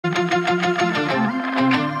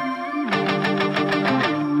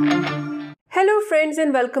friends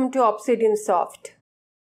and welcome to Obsidian Soft.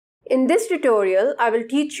 In this tutorial, I will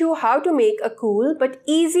teach you how to make a cool but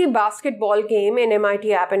easy basketball game in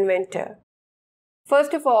MIT App Inventor.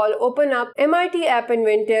 First of all, open up MIT App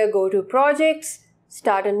Inventor, go to Projects,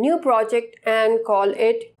 start a new project and call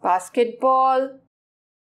it Basketball.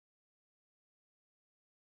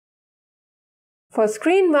 For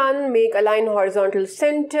screen 1, make align horizontal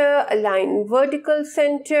center, align vertical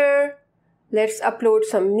center. Let's upload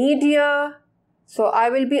some media. So I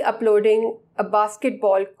will be uploading a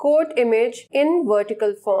basketball court image in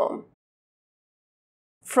vertical form.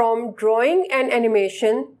 From drawing and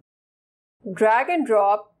animation, drag and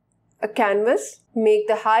drop a canvas, make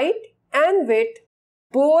the height and width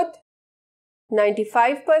both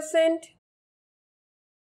 95%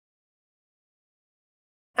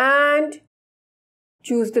 and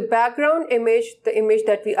choose the background image, the image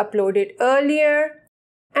that we uploaded earlier.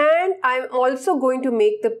 And I'm also going to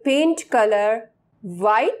make the paint color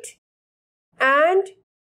white and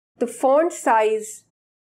the font size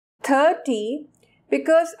 30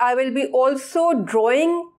 because I will be also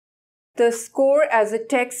drawing the score as a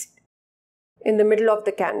text in the middle of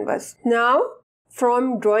the canvas. Now,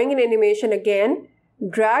 from drawing and animation again,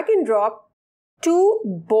 drag and drop 2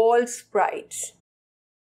 ball sprites.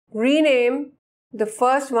 Rename the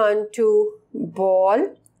first one to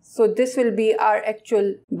ball. So this will be our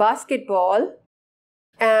actual basketball.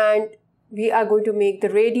 And we are going to make the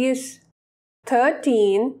radius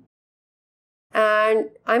 13. And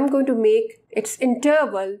I'm going to make its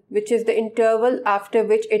interval, which is the interval after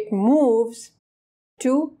which it moves,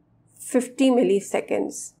 to 50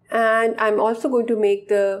 milliseconds. And I'm also going to make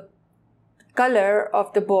the color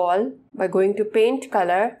of the ball by going to paint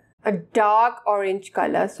color, a dark orange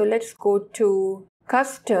color. So let's go to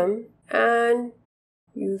custom and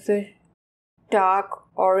use a dark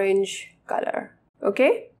orange color.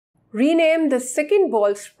 Okay. Rename the second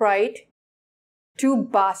ball sprite to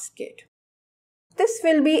basket. This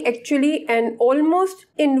will be actually an almost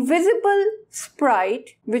invisible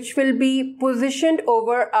sprite which will be positioned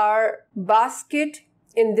over our basket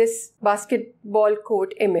in this basketball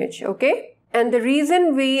court image. Okay. And the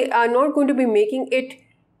reason we are not going to be making it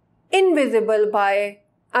invisible by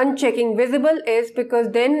unchecking visible is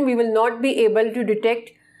because then we will not be able to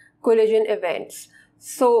detect collision events.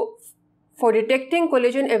 So for detecting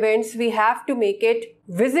collision events, we have to make it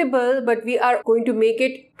visible, but we are going to make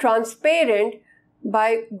it transparent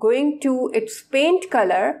by going to its paint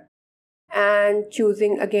color and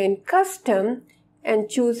choosing again custom and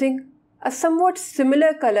choosing a somewhat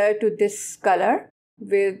similar color to this color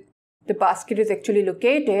where the basket is actually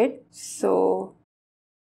located. So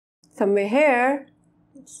somewhere here,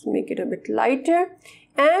 let's make it a bit lighter.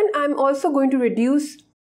 And I'm also going to reduce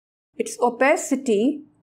its opacity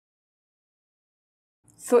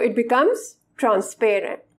so it becomes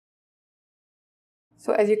transparent.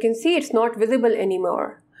 So as you can see, it's not visible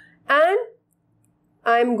anymore. And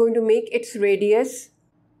I'm going to make its radius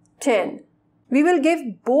 10. We will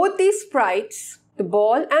give both these sprites, the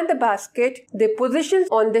ball and the basket, their positions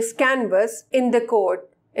on this canvas in the code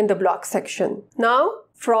in the block section. Now,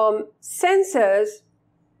 from sensors,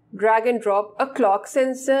 drag and drop a clock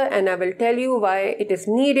sensor, and I will tell you why it is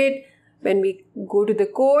needed when we go to the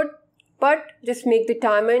code. But just make the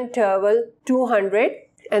timer interval 200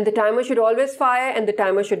 and the timer should always fire and the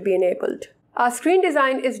timer should be enabled. Our screen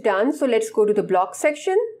design is done, so let's go to the block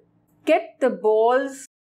section. Get the ball's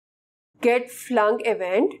get flung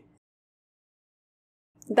event.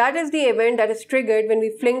 That is the event that is triggered when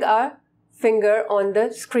we fling our finger on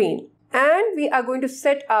the screen. And we are going to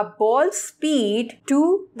set our ball speed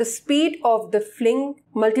to the speed of the fling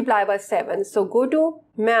multiplied by 7. So go to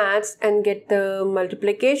maths and get the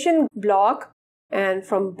multiplication block, and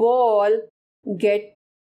from ball get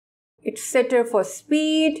its setter for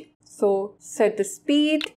speed. So set the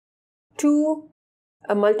speed to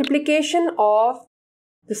a multiplication of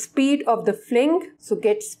the speed of the fling. So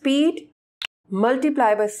get speed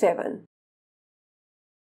multiply by 7.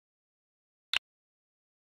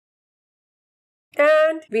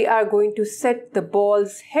 And we are going to set the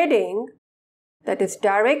ball's heading, that is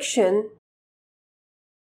direction,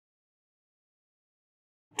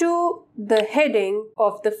 to the heading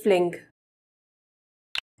of the fling.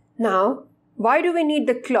 Now, why do we need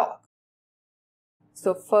the clock?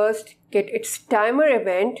 So first, get its timer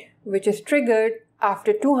event, which is triggered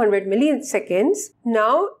after 200 milliseconds.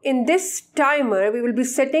 Now, in this timer, we will be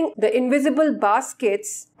setting the invisible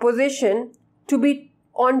basket's position to be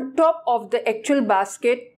on top of the actual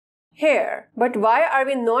basket here. But why are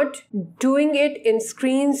we not doing it in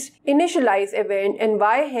screen's initialize event, and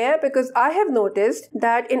why here? Because I have noticed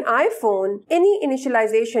that in iPhone, any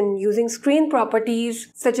initialization using screen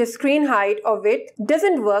properties such as screen height or width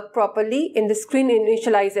doesn't work properly in the screen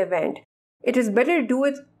initialize event. It is better to do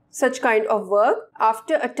it such kind of work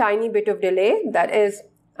after a tiny bit of delay, that is,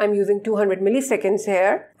 I'm using 200 milliseconds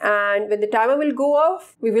here, and when the timer will go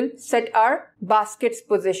off, we will set our basket's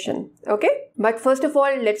position. Okay, but first of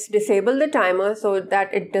all, let's disable the timer so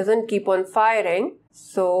that it doesn't keep on firing.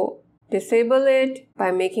 So disable it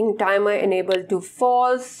by making timer enable to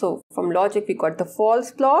false. So from logic, we got the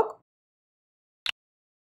false block.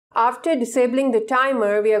 After disabling the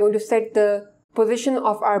timer, we are going to set the position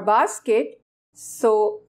of our basket.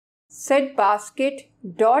 So set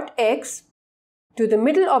basket.x to the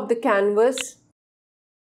middle of the canvas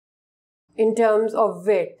in terms of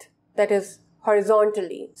width, that is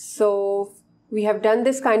horizontally. So we have done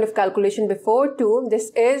this kind of calculation before too.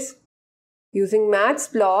 This is using maths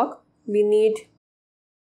block. We need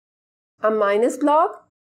a minus block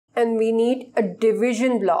and we need a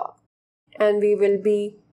division block, and we will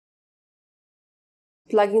be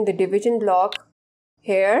plugging the division block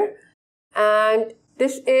here, and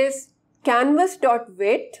this is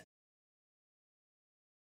canvas.width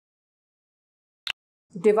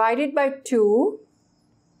divided by 2,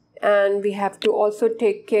 and we have to also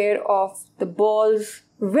take care of the ball's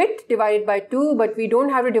width divided by 2, but we don't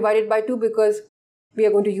have to divide it by 2 because we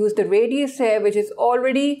are going to use the radius here, which is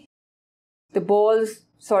already the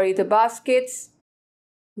basket's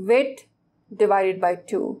width divided by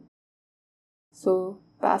 2. So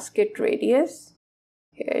basket radius,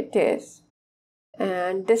 here it is,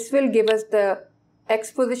 and this will give us the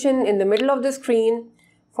X position in the middle of the screen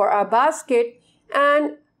for our basket.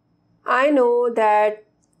 And I know that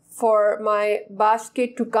for my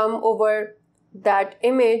basket to come over that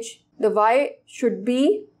image, the Y should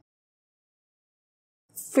be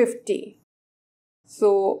 50.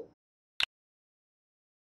 So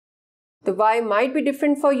the Y might be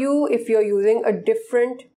different for you if you're using a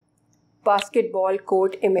different basketball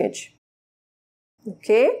court image.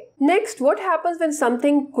 Okay. Next, what happens when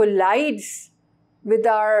something collides with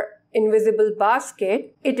our invisible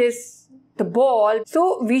basket? It is the ball.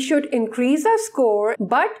 So we should increase our score,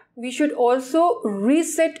 but we should also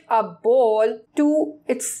reset our ball to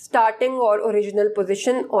its starting or original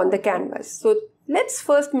position on the canvas. So let's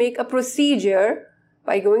first make a procedure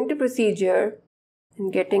by going to procedure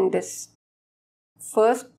and getting this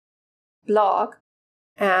first block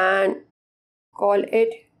and call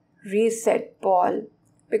it reset ball,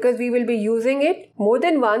 because we will be using it more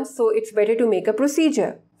than once, so it's better to make a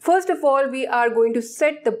procedure. First of all, we are going to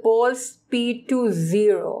set the ball speed to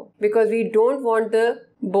 0 because we don't want the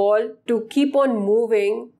ball to keep on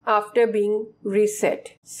moving after being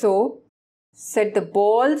reset. So set the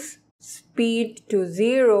ball's speed to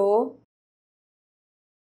 0,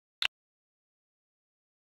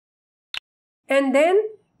 and then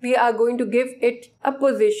we are going to give it a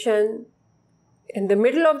position in the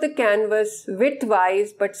middle of the canvas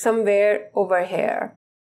width-wise, but somewhere over here.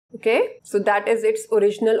 Okay, so that is its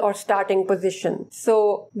original or starting position.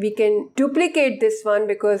 So we can duplicate this one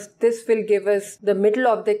because this will give us the middle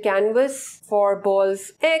of the canvas for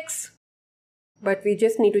ball's X, but we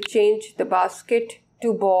just need to change the basket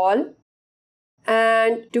to ball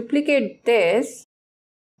and duplicate this.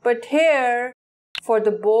 But here for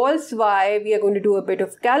the ball's Y, we are going to do a bit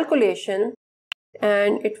of calculation,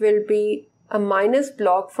 and it will be a minus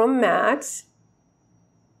block from maths.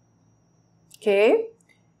 Okay.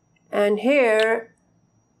 And here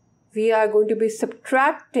we are going to be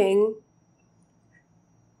subtracting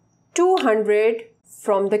 200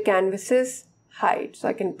 from the canvas's height. So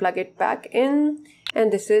I can plug it back in,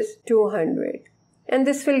 and this is 200. And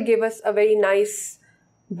this will give us a very nice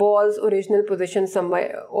ball's original position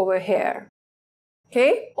somewhere over here.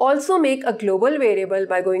 Okay. Also make a global variable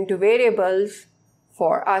by going to variables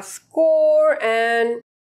for our score and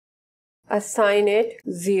assign it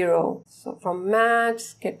 0. So from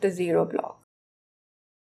maths, get the 0 block.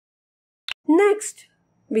 Next,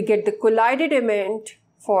 we get the collided event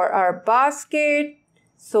for our basket.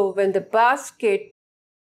 So when the basket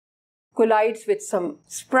collides with some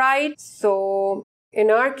sprite, so in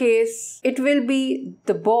our case, it will be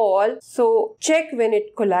the ball. So check when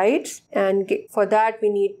it collides, and for that we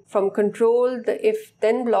need from control the if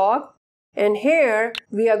then block. And here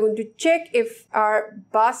we are going to check if our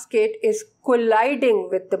basket is colliding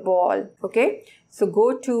with the ball. Okay, so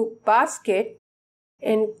go to basket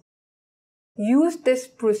and use this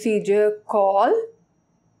procedure call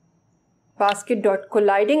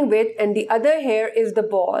basket.colliding with, and the other here is the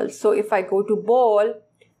ball. So if I go to ball,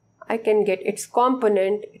 I can get its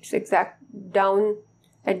component, its exact down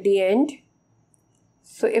at the end.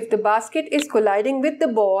 So if the basket is colliding with the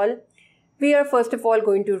ball, we are first of all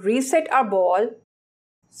going to reset our ball.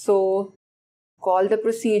 So call the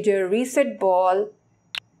procedure reset ball,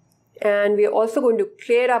 and we are also going to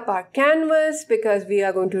clear up our canvas because we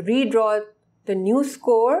are going to redraw the new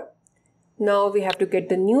score. Now we have to get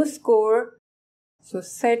the new score. So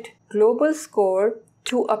set global score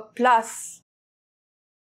to a plus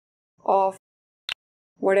of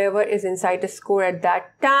whatever is inside the score at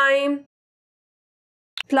that time,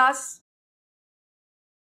 plus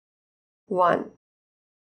 1.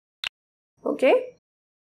 Okay?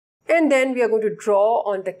 And then we are going to draw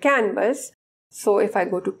on the canvas. So if I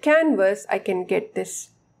go to canvas, I can get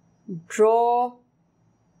this draw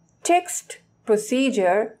text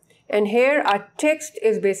procedure. And here our text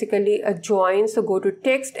is basically a join. So go to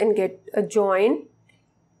text and get a join.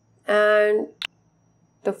 And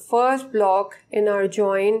the first block in our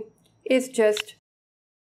join is just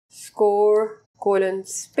score colon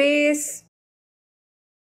space.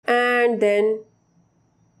 And then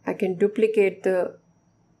I can duplicate the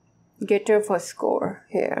getter for score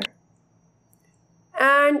here.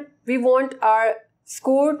 And we want our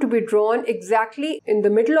score to be drawn exactly in the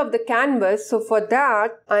middle of the canvas. So for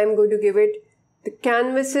that, I'm going to give it the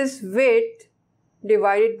canvas's width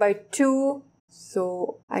divided by 2.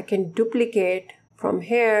 So I can duplicate from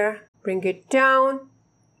here, bring it down,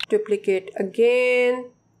 duplicate again,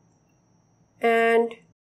 and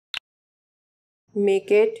make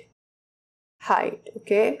it height.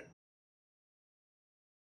 Okay.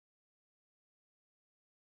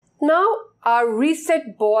 Now our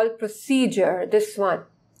reset ball procedure, this one,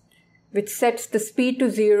 which sets the speed to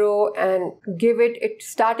 0 and give it its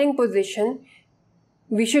starting position,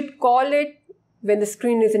 we should call it when the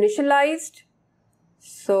screen is initialized.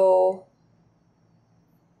 So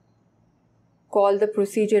call the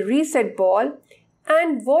procedure reset ball.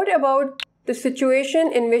 And what about the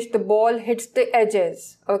situation in which the ball hits the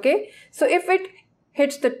edges? Okay, so if it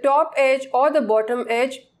hits the top edge or the bottom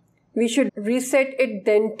edge, we should reset it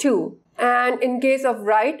then too. And in case of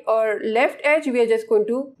right or left edge, we are just going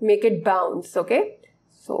to make it bounce. Okay,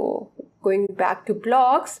 so going back to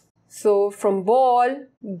blocks. So from ball,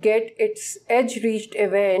 get its edge reached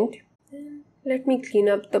event. Let me clean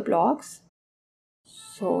up the blocks.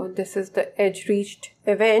 So this is the edge reached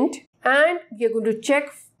event, and we are going to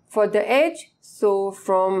check for the edge. So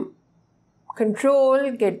from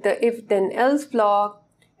control, get the if then else block,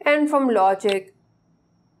 and from logic,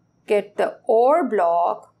 get the or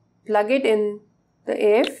block, plug it in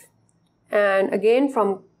the if, and again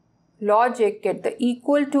from logic, get the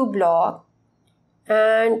equal to block,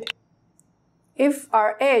 and if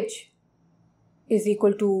our edge is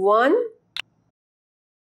equal to 1,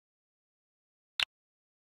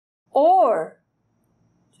 or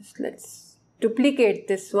just let's duplicate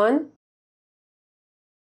this one,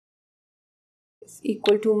 is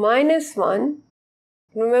equal to -1.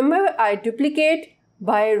 Remember, I duplicate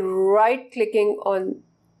by right clicking on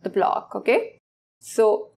the block. Okay,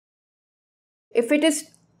 so if it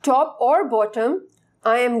is top or bottom,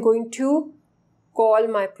 I am going to call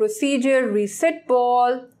my procedure reset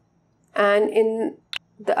ball, and in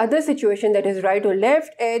the other situation, that is right or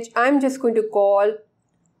left edge, I'm just going to call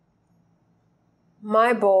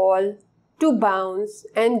my ball to bounce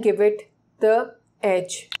and give it the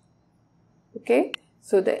edge. Okay,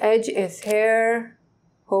 so the edge is here,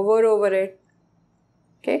 hover over it.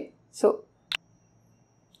 Okay, so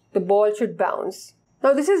the ball should bounce.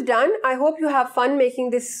 Now this is done. I hope you have fun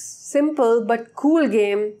making this simple but cool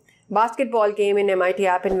game, basketball game in MIT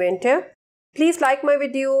App Inventor. Please like my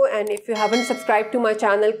video, and if you haven't subscribed to my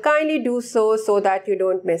channel, kindly do so that you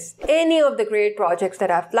don't miss any of the great projects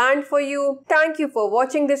that I've planned for you. Thank you for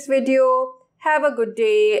watching this video. Have a good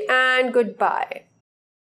day and goodbye.